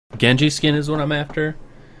Genji skin is what I'm after.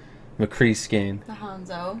 McCree skin. The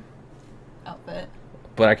Hanzo outfit.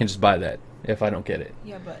 But I can just buy that if I don't get it.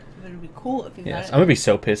 Yeah, but it would be cool if you got it. I'm gonna be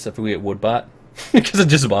so pissed if we get Woodbot because I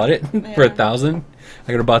just bought it for 1,000. I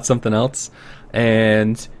could have bought something else,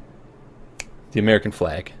 and the American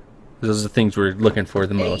flag. Those are the things we're looking for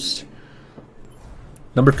the most.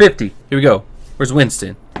 Number 50. Here we go. Where's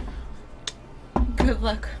Winston? Good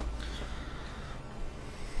luck.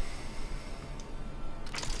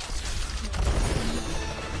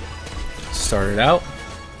 Started out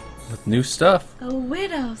with new stuff. A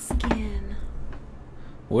widow skin.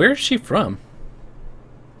 Where is she from?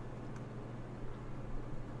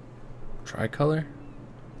 Tricolor?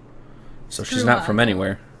 So she's not from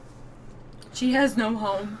anywhere. She has no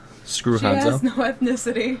home. Screw She Hanzo. has no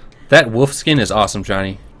ethnicity. That wolf skin is awesome,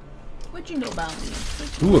 Johnny. What'd you know about me?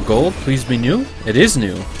 Ooh, a gold. Please be new. It is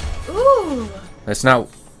new. Ooh. That's not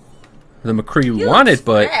the McCree you He wanted, looks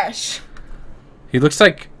but fresh. he looks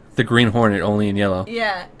like the Green Hornet, only in yellow.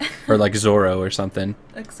 Yeah. Or like Zorro or something.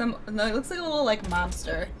 Like some. No, it looks like a little like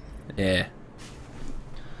mobster. Yeah.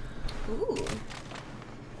 Ooh.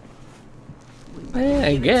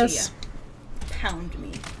 I guess. Pound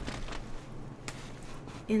me.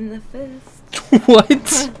 In the fist.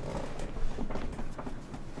 What?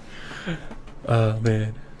 Oh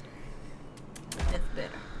man. It's bitter.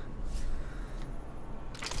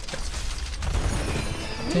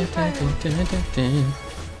 Dun, dun, dun, dun, dun, dun.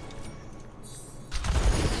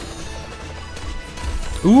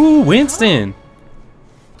 Ooh, Winston.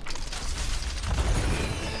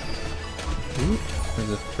 Ooh,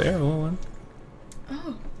 there's a feral one.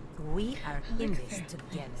 Oh. We are in this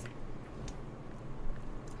together.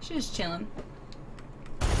 She's just chilling.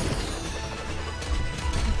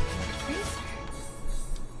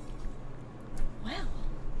 Well.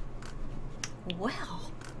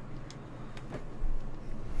 Well.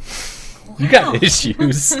 You got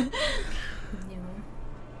issues.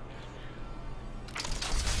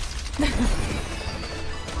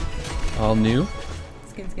 All new?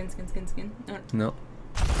 Skin, skin, skin, skin, skin. Oh. No.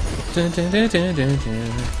 Dun, dun, dun, dun, dun,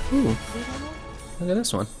 dun. Ooh, look at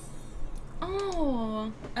this one.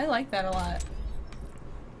 Oh, I like that a lot.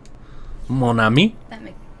 Mon ami. That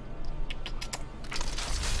makes.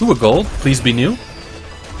 Ooh, a gold. Please be new.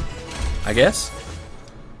 I guess.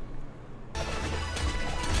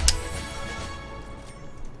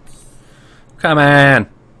 Come on.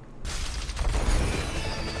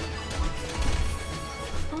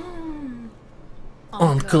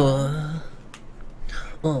 Uncle.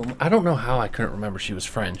 I don't know how I couldn't remember she was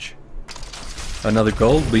French. Another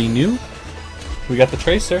gold. We knew. We got the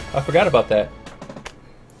tracer. I forgot about that.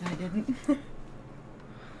 I didn't. Look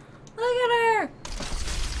at her.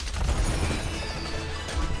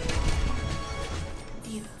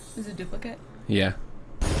 Diva. Is it a duplicate? Yeah.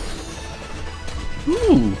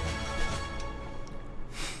 Ooh.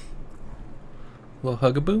 Little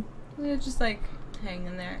hugaboo. It's just like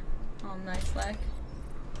hanging there, all nice like.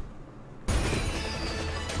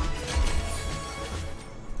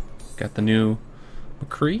 Got the new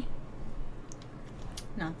McCree.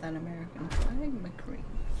 Not that American flag, McCree.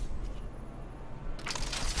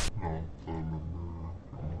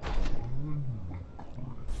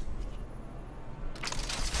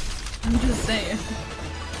 I'm just saying.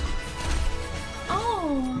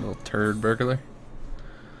 Oh, Little turd burglar.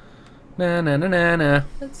 Na na na na na.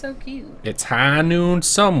 that's so cute. It's high noon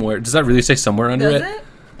somewhere. Does that really say somewhere under Does it? it?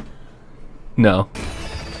 No. Look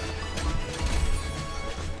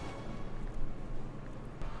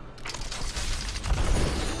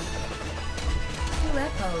at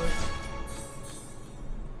that pose.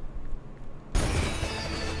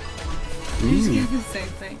 He's Ooh. doing the same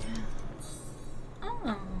thing.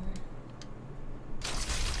 Oh.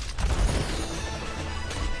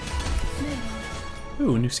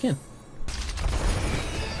 Ooh, new skin.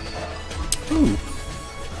 Ooh.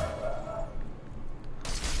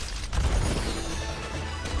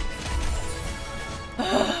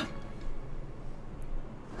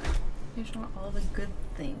 You're showing all the good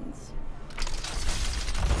things.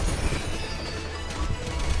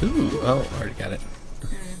 Ooh. Oh, already got it.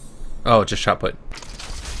 Oh, just shot put.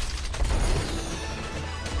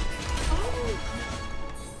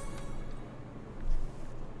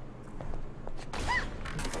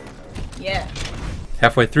 Yeah.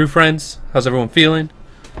 Halfway through, friends. How's everyone feeling?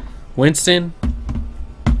 Winston.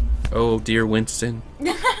 Oh, dear Winston.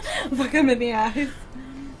 Look him in the eyes.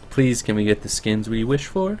 Please, can we get the skins we wish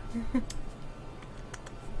for?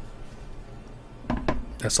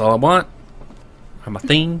 That's all I want. Are my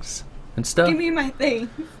things and stuff. Give me my thing.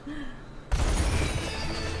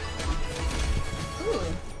 Ooh.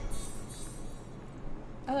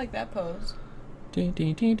 I like that pose. Ding,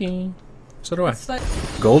 ding, ding, ding. So do I. It's like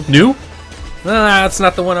Gold? New? Ah, that's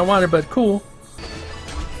not the one I wanted, but cool.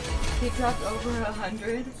 he dropped over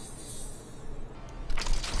 100.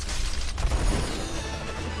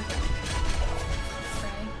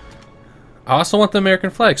 I also want the American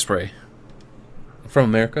flag spray. I'm from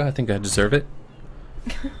America. I think I deserve it.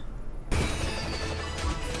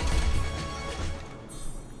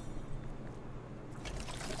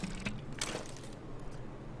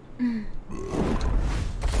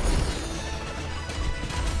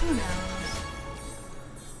 Who knows?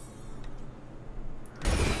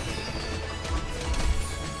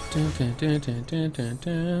 Dun, dun, dun, dun, dun, dun,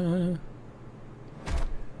 dun.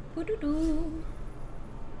 Boo-doo-doo.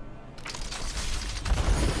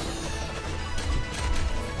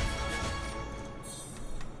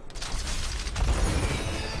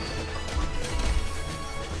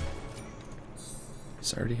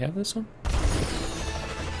 Does I already have this one?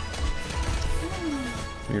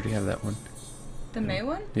 We already have that one. The May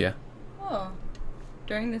one? Yeah, Oh.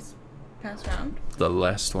 During this past round? the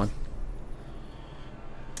last one.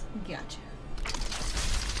 Gotcha.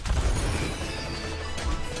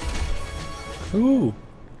 Ooh.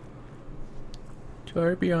 2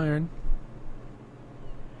 RB iron.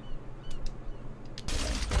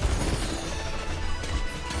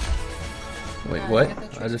 Wait, what?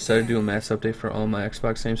 I decided to do a mass update for all my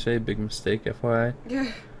Xbox games today. Big mistake, FYI.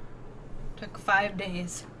 Took 5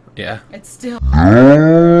 days. Yeah. It's still.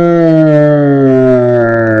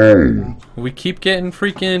 We keep getting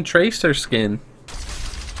freaking Tracer skin.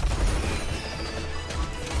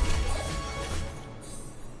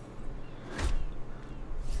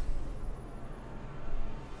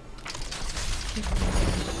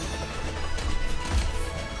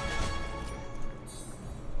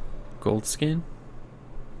 Gold skin?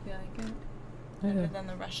 You like it? Yeah. Better than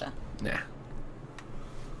the Russia. Nah.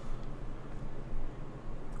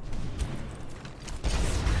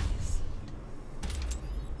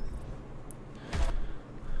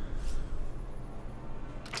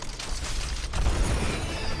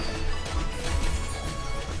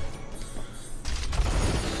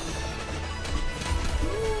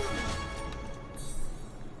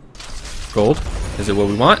 Gold? Is it what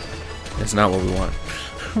we want? It's not what we want.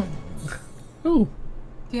 Ooh.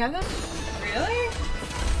 Do you have them? Really?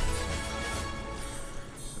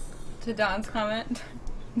 To Don's comment.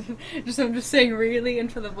 I'm just saying really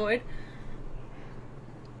into the void.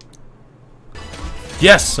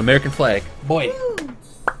 Yes, American flag. Boy. Woo!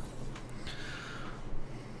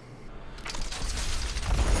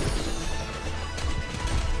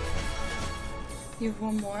 You have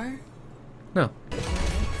one more? No.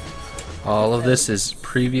 All of this is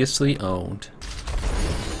previously owned.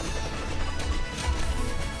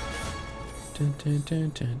 Dun, dun, dun,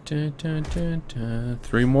 dun, dun, dun, dun, dun.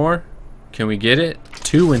 3 more? Can we get it?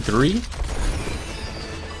 2 and 3?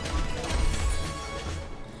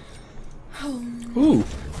 Ooh.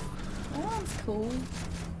 That one's cool.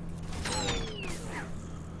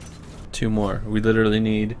 2 more. We literally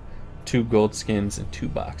need 2 gold skins and 2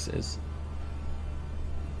 boxes.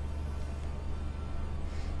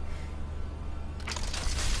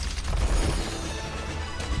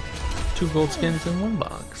 Two gold skins in 1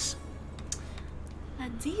 box. A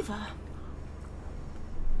diva.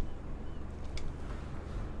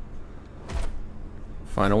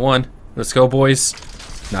 Final one. Let's go, boys.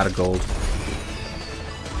 Not a gold.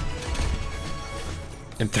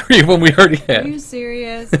 And 3 of them we already Are had. you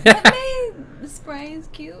serious? The spray is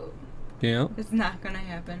cute. Yeah. It's not gonna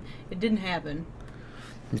happen. It didn't happen.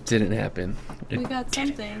 It didn't happen. We got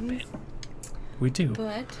some things, We do.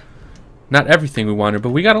 but Not everything we wanted,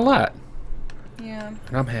 but we got a lot. yeah.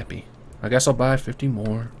 And I'm happy. I guess I'll buy 50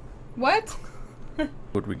 more. What?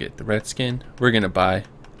 What'd we get? The red skin? We're gonna buy.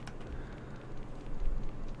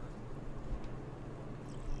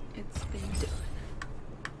 It's been doing.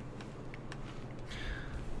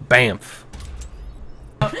 Bamf.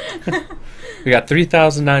 We got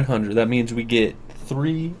 3,900. That means we get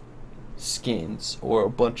 3 skins or a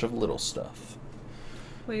bunch of little stuff.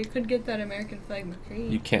 Well, you could get that American flag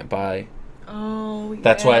McCree. You can't buy. Oh,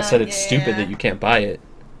 That's why I said it's yeah. stupid that you can't buy it.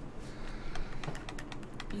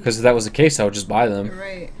 Because if that was the case, I would just buy them. You're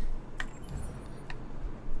right.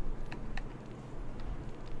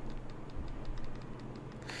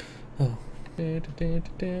 Oh. We're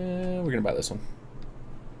gonna buy this one.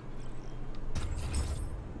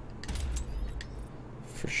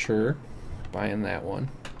 For sure. Buying that one.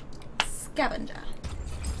 Scavenger.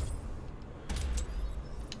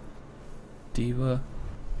 Diva.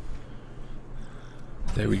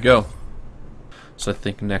 There we go. So I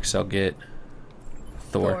think next I'll get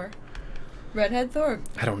Thor. Redhead Thor.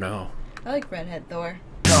 I don't know. I like Redhead Thor.